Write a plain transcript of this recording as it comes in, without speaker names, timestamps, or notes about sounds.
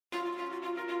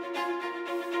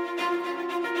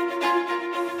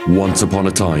Once upon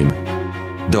a time,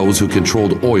 those who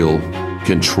controlled oil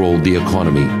controlled the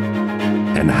economy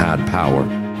and had power.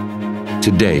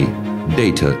 Today,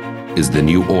 data is the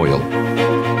new oil.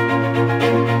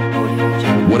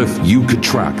 What if you could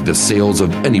track the sales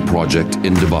of any project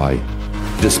in Dubai?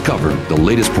 Discover the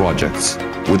latest projects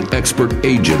with expert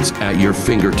agents at your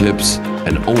fingertips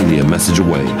and only a message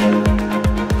away.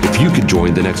 If you could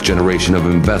join the next generation of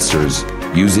investors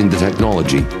using the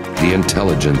technology, the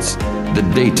intelligence, the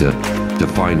data to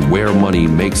find where money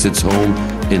makes its home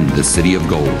in the city of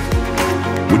gold.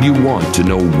 Would you want to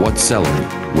know what's selling,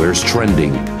 where's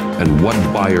trending, and what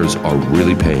buyers are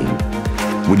really paying?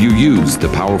 Would you use the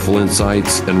powerful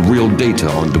insights and real data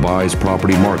on Dubai's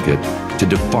property market to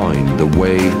define the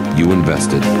way you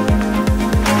invested?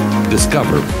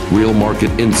 Discover real market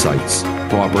insights,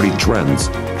 property trends,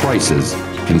 prices,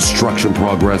 construction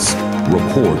progress,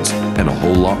 reports, and a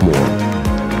whole lot more.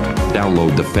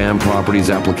 Download the FAM Properties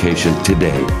application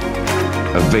today.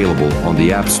 Available on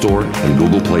the App Store and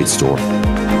Google Play Store.